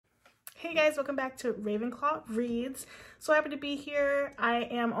Hey guys, welcome back to Ravenclaw Reads. So happy to be here. I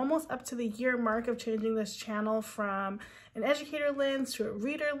am almost up to the year mark of changing this channel from an educator lens to a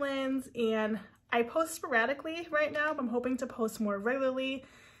reader lens, and I post sporadically right now, but I'm hoping to post more regularly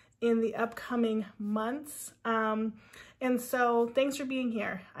in the upcoming months. And so thanks for being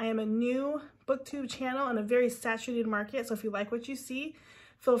here. I am a new booktube channel in a very saturated market, so if you like what you see,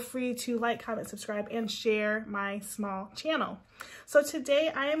 feel free to like, comment, subscribe, and share my small channel. So today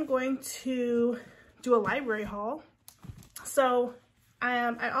I am going to do a library haul. So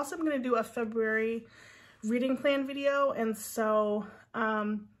I also am going to do a February reading plan video, and so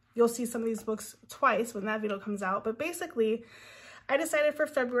you'll see some of these books twice when that video comes out. But basically, I decided for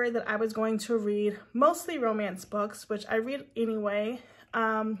February that I was going to read mostly romance books, which I read anyway.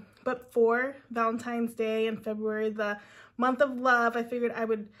 But for Valentine's Day and February, the month of love, I figured I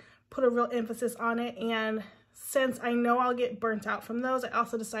would put a real emphasis on it. And since I know I'll get burnt out from those, I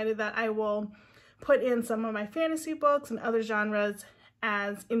also decided that I will put in some of my fantasy books and other genres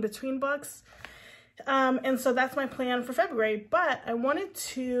as in-between books. And so that's my plan for February. But I wanted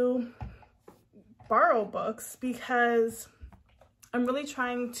to borrow books because I'm really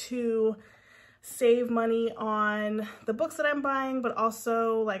trying to save money on the books that I'm buying, but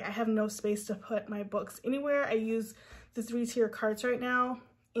also like I have no space to put my books anywhere. I use the 3-tier carts right now,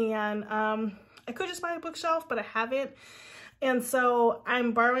 and I could just buy a bookshelf, but I haven't. And so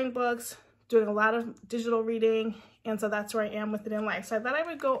I'm borrowing books, doing a lot of digital reading, and so that's where I am with it in life. So I thought I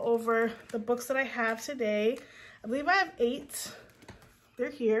would go over the books that I have today. I believe I have 8.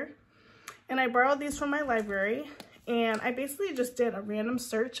 They're here. And I borrowed these from my library, and I basically just did a random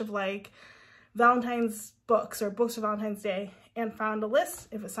search of like Valentine's books or books for Valentine's Day and found a list.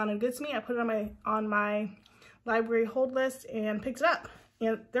 If it sounded good to me, I put it on my library hold list and picked it up.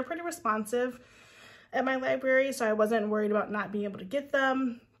 And they're pretty responsive at my library, so I wasn't worried about not being able to get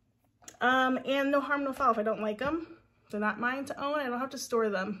them. And no harm, no foul if I don't like them. They're not mine to own. I don't have to store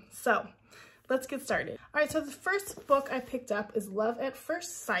them. So let's get started. All right, so the first book I picked up is Love at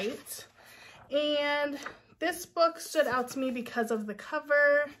First Sight. And this book stood out to me because of the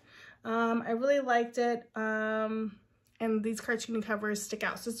cover. I really liked it, and these cartoony covers stick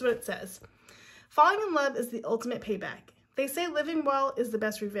out. So this is what it says. Falling in love is the ultimate payback. They say living well is the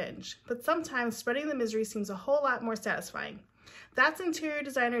best revenge, but sometimes spreading the misery seems a whole lot more satisfying. That's interior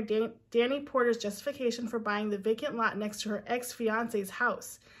designer Danny Porter's justification for buying the vacant lot next to her ex-fiance's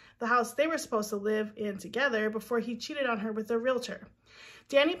house, the house they were supposed to live in together before he cheated on her with their realtor.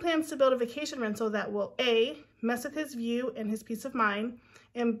 Danny plans to build a vacation rental that will A, mess with his view and his peace of mind,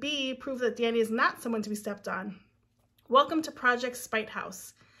 and B, prove that Danny is not someone to be stepped on. Welcome to Project Spite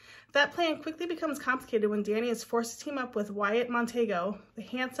House. That plan quickly becomes complicated when Danny is forced to team up with Wyatt Montego, the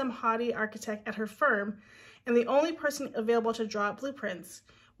handsome, haughty architect at her firm, and the only person available to draw up blueprints.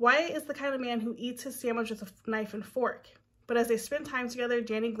 Wyatt is the kind of man who eats his sandwich with a knife and fork. But as they spend time together,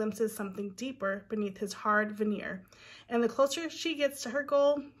 Danny glimpses something deeper beneath his hard veneer. And the closer she gets to her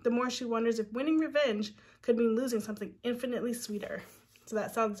goal, the more she wonders if winning revenge could mean losing something infinitely sweeter. So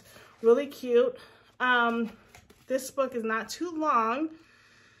that sounds really cute. This book is not too long.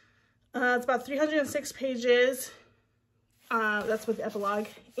 It's about 306 pages. That's with the epilogue.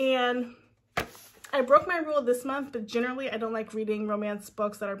 And I broke my rule this month, but generally I don't like reading romance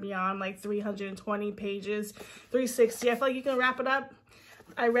books that are beyond like 320 pages, 360. I feel like you can wrap it up.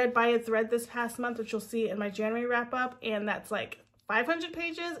 I read By a Thread this past month, which you'll see in my January wrap up, and that's like 500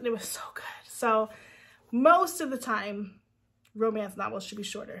 pages, and it was so good. So most of the time, romance novels should be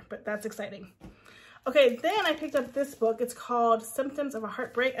shorter, but that's exciting. Okay, then I picked up this book. It's called Symptoms of a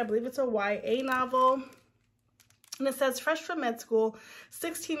Heartbreak. I believe it's a YA novel. And it says, fresh from med school,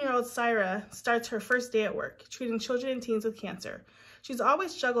 16-year-old Syra starts her first day at work, treating children and teens with cancer. She's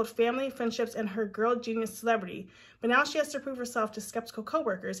always juggled family, friendships, and her girl genius celebrity, but now she has to prove herself to skeptical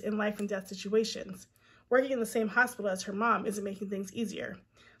coworkers in life and death situations. Working in the same hospital as her mom isn't making things easier.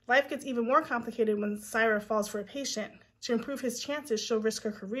 Life gets even more complicated when Syra falls for a patient. To improve his chances, she'll risk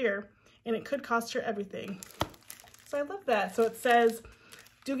her career, and it could cost her everything. So I love that. So it says,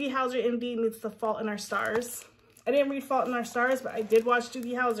 Doogie Howser MD meets The Fault in Our Stars. I didn't read Fault in Our Stars, but I did watch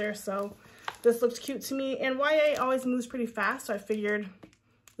Doogie Howser, so this looked cute to me. And YA always moves pretty fast, so I figured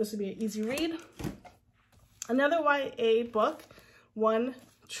this would be an easy read. Another YA book, One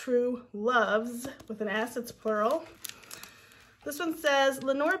True Loves, with an S, it's plural. This one says,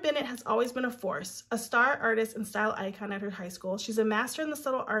 Lenore Bennett has always been a force, a star artist and style icon at her high school. She's a master in the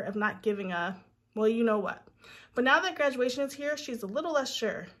subtle art of not giving a, well, you know what. But now that graduation is here, she's a little less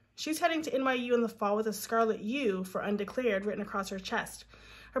sure. She's heading to NYU in the fall with a scarlet U for undeclared written across her chest.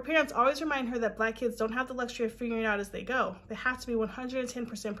 Her parents always remind her that Black kids don't have the luxury of figuring it out as they go. They have to be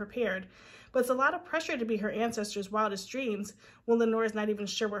 110% prepared. But it's a lot of pressure to be her ancestors' wildest dreams when Lenore is not even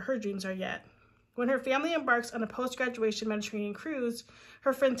sure where her dreams are yet. When her family embarks on a post-graduation Mediterranean cruise,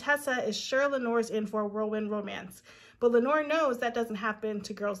 her friend Tessa is sure Lenore's in for a whirlwind romance. But Lenore knows that doesn't happen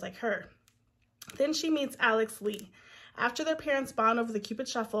to girls like her. Then she meets Alex Lee. After their parents bond over the Cupid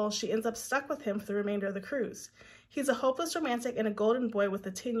Shuffle, she ends up stuck with him for the remainder of the cruise. He's a hopeless romantic and a golden boy with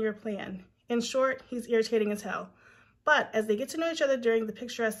a 10-year plan. In short, he's irritating as hell. But as they get to know each other during the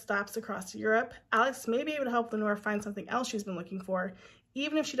picturesque stops across Europe, Alex may be able to help Lenore find something else she's been looking for,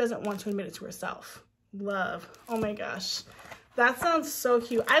 even if she doesn't want to admit it to herself. Love. Oh my gosh. That sounds so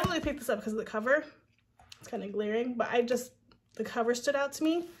cute. I really picked this up because of the cover. It's kind of glaring, but the cover stood out to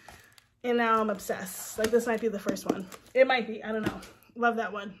me, and now I'm obsessed. Like, this might be the first one. It might be. I don't know. Love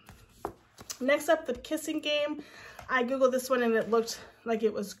that one. Next up, The Kissing Game. I Googled this one and it looked like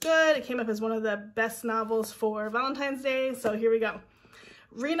it was good. It came up as one of the best novels for Valentine's Day, so here we go.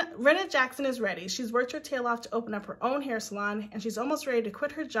 Rena Jackson is ready. She's worked her tail off to open up her own hair salon, and she's almost ready to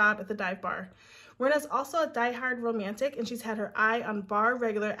quit her job at the dive bar. Rena's also a die-hard romantic, and she's had her eye on bar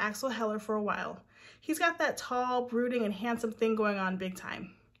regular Axel Heller for a while. He's got that tall, brooding, and handsome thing going on big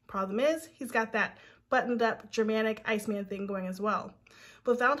time. Problem is, he's got that buttoned-up, Germanic Iceman thing going as well.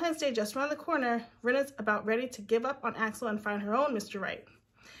 With Valentine's Day just around the corner, Rena's about ready to give up on Axel and find her own Mr. Right.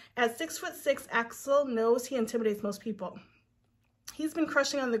 At 6'6", Axel knows he intimidates most people. He's been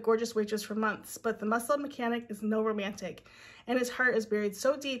crushing on the gorgeous waitress for months, but the muscled mechanic is no romantic, and his heart is buried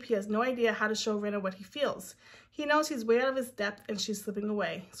so deep he has no idea how to show Rena what he feels. He knows he's way out of his depth and she's slipping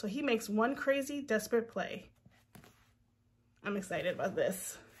away, so he makes one crazy, desperate play. I'm excited about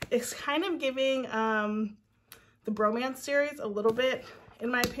this. It's kind of giving the Bromance series a little bit, in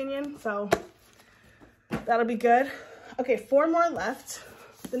my opinion, so that'll be good. Okay, 4 more left.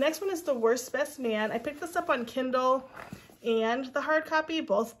 The next one is The Worst Best Man. I picked this up on Kindle and the hard copy,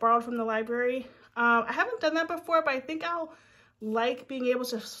 both borrowed from the library. I haven't done that before, but I think I'll like being able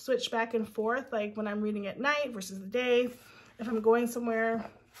to switch back and forth, like when I'm reading at night versus the day, if I'm going somewhere.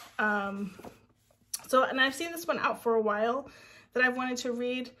 And I've seen this one out for a while that I've wanted to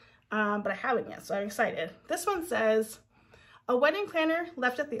read, but I haven't yet, so I'm excited. This one says, a wedding planner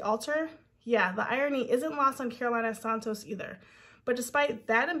left at the altar? Yeah, the irony isn't lost on Carolina Santos either. But despite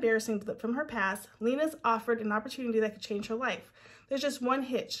that embarrassing blip from her past, Lena's offered an opportunity that could change her life. There's just one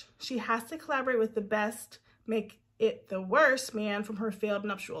hitch. She has to collaborate with the best, make it the worst man from her failed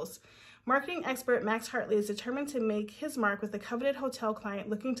nuptials. Marketing expert Max Hartley is determined to make his mark with a coveted hotel client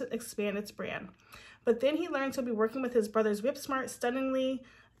looking to expand its brand. But then he learns he'll be working with his brother's whip-smart, stunningly,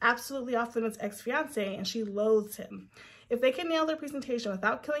 absolutely off-limits ex-fiancé, and she loathes him. If they can nail their presentation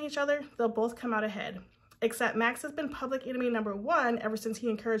without killing each other, they'll both come out ahead. Except Max has been public enemy #1 ever since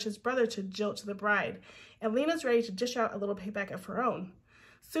he encouraged his brother to jilt the bride, and Lena's ready to dish out a little payback of her own.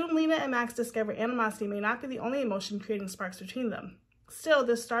 Soon Lena and Max discover animosity may not be the only emotion creating sparks between them. Still,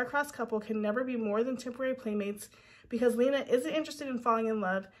 this star-crossed couple can never be more than temporary playmates because Lena isn't interested in falling in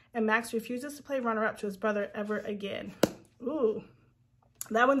love, and Max refuses to play runner-up to his brother ever again. Ooh,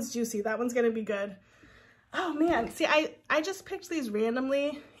 that one's juicy. That one's gonna be good. Oh man, see, I just picked these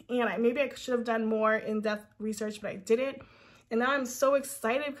randomly, and maybe I should have done more in-depth research, but I didn't. And now I'm so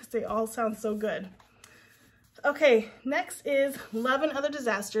excited because they all sound so good. Okay, next is Love and Other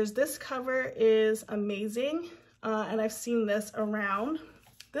Disasters. This cover is amazing, and I've seen this around.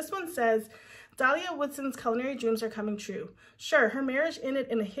 This one says, Dahlia Woodson's culinary dreams are coming true. Sure, her marriage ended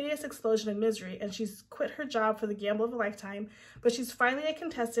in a hideous explosion of misery, and she's quit her job for the gamble of a lifetime, but she's finally a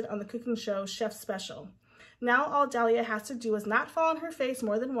contestant on the cooking show Chef Special. Now all Dahlia has to do is not fall on her face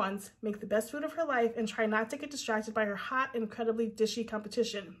more than once, make the best food of her life, and try not to get distracted by her hot, incredibly dishy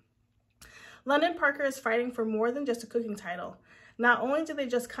competition. London Parker is fighting for more than just a cooking title. Not only did they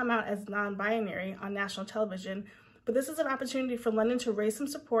just come out as non-binary on national television, but this is an opportunity for London to raise some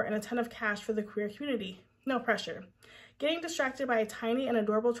support and a ton of cash for the queer community. No pressure. Getting distracted by a tiny and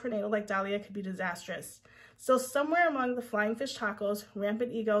adorable tornado like Dahlia could be disastrous. Still, somewhere among the flying fish tacos,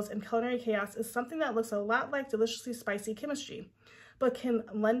 rampant egos, and culinary chaos is something that looks a lot like deliciously spicy chemistry. But can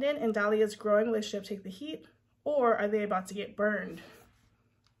London and Dahlia's growing relationship take the heat, or are they about to get burned?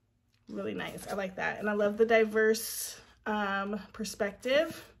 Really nice. I like that. And I love the diverse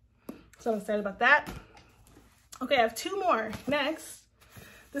perspective. So I'm excited about that. Okay, I have 2 more. Next,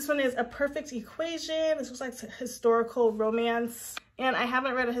 this one is A Perfect Equation. This looks like historical romance. And I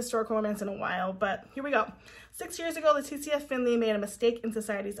haven't read a historical romance in a while, but here we go. 6 years ago, Leticia Finley made a mistake in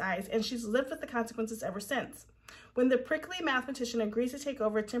society's eyes, and she's lived with the consequences ever since. When the prickly mathematician agrees to take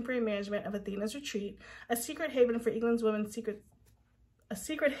over temporary management of Athena's retreat, a secret haven for England's women a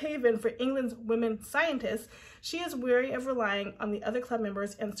secret haven for England's women scientists, she is weary of relying on the other club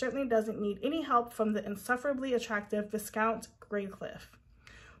members and certainly doesn't need any help from the insufferably attractive Viscount Greycliffe.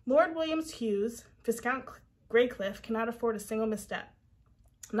 Lord Williams Hughes, Viscount Greycliffe, cannot afford a single misstep.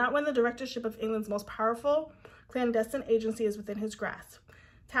 Not when the directorship of England's most powerful clandestine agency is within his grasp.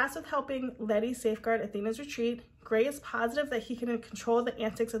 Tasked with helping Letty safeguard Athena's retreat, Grey is positive that he can control the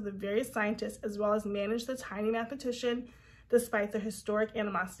antics of the various scientists as well as manage the tiny mathematician despite their historic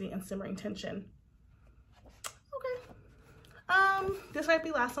animosity and simmering tension. Okay. This might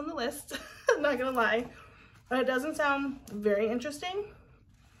be last on the list, I'm not gonna lie. It doesn't sound very interesting,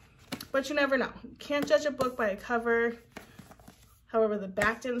 but you never know. You can't judge a book by a cover. However, the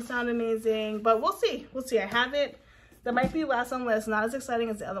back didn't sound amazing, but we'll see. We'll see. I have it. That might be last on the list. Not as exciting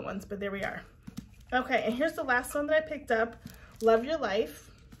as the other ones, but there we are. Okay, and here's the last one that I picked up. Love Your Life.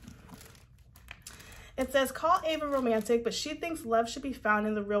 It says, call Ava romantic, but she thinks love should be found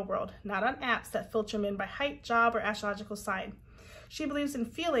in the real world, not on apps that filter men by height, job, or astrological sign. She believes in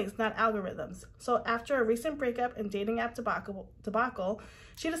feelings, not algorithms. So after a recent breakup and dating app debacle,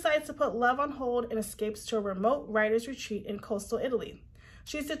 she decides to put love on hold and escapes to a remote writer's retreat in coastal Italy.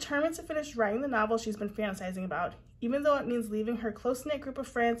 She's determined to finish writing the novel she's been fantasizing about, even though it means leaving her close-knit group of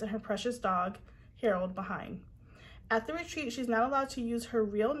friends and her precious dog, Harold, behind. At the retreat, she's not allowed to use her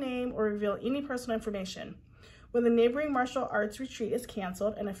real name or reveal any personal information. When the neighboring martial arts retreat is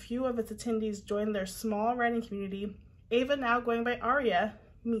canceled and a few of its attendees join their small writing community, Ava, now going by Arya,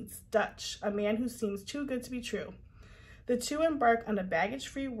 meets Dutch, a man who seems too good to be true. The two embark on a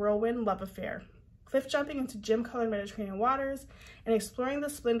baggage-free whirlwind love affair, cliff jumping into gem-colored Mediterranean waters and exploring the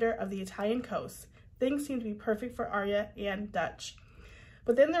splendor of the Italian coast. Things seem to be perfect for Arya and Dutch.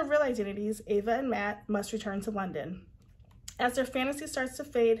 But then their real identities, Ava and Matt, must return to London. As their fantasy starts to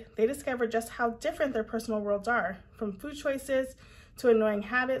fade, they discover just how different their personal worlds are, from food choices to annoying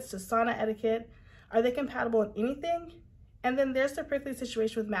habits to sauna etiquette. Are they compatible in anything? And then there's the prickly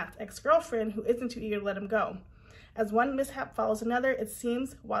situation with Matt's ex-girlfriend who isn't too eager to let him go. As one mishap follows another, it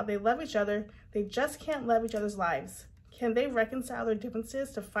seems while they love each other, they just can't love each other's lives. Can they reconcile their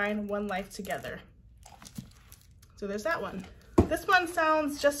differences to find one life together? So there's that one. This one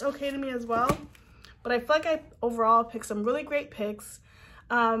sounds just okay to me as well, but I feel like I overall picked some really great picks.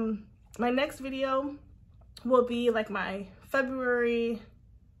 My next video will be like my February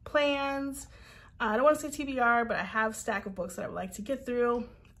plans. I don't want to say TBR, but I have a stack of books that I would like to get through.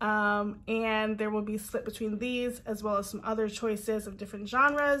 And there will be split between these as well as some other choices of different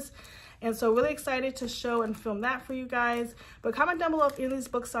genres. And so really excited to show and film that for you guys. But comment down below if any of these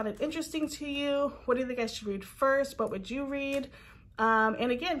books sounded interesting to you. What do you think I should read first? What would you read?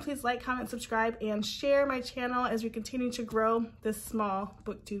 And again, please like, comment, subscribe, and share my channel as we continue to grow this small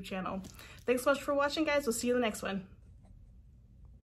booktube channel. Thanks so much for watching, guys. We'll see you in the next one.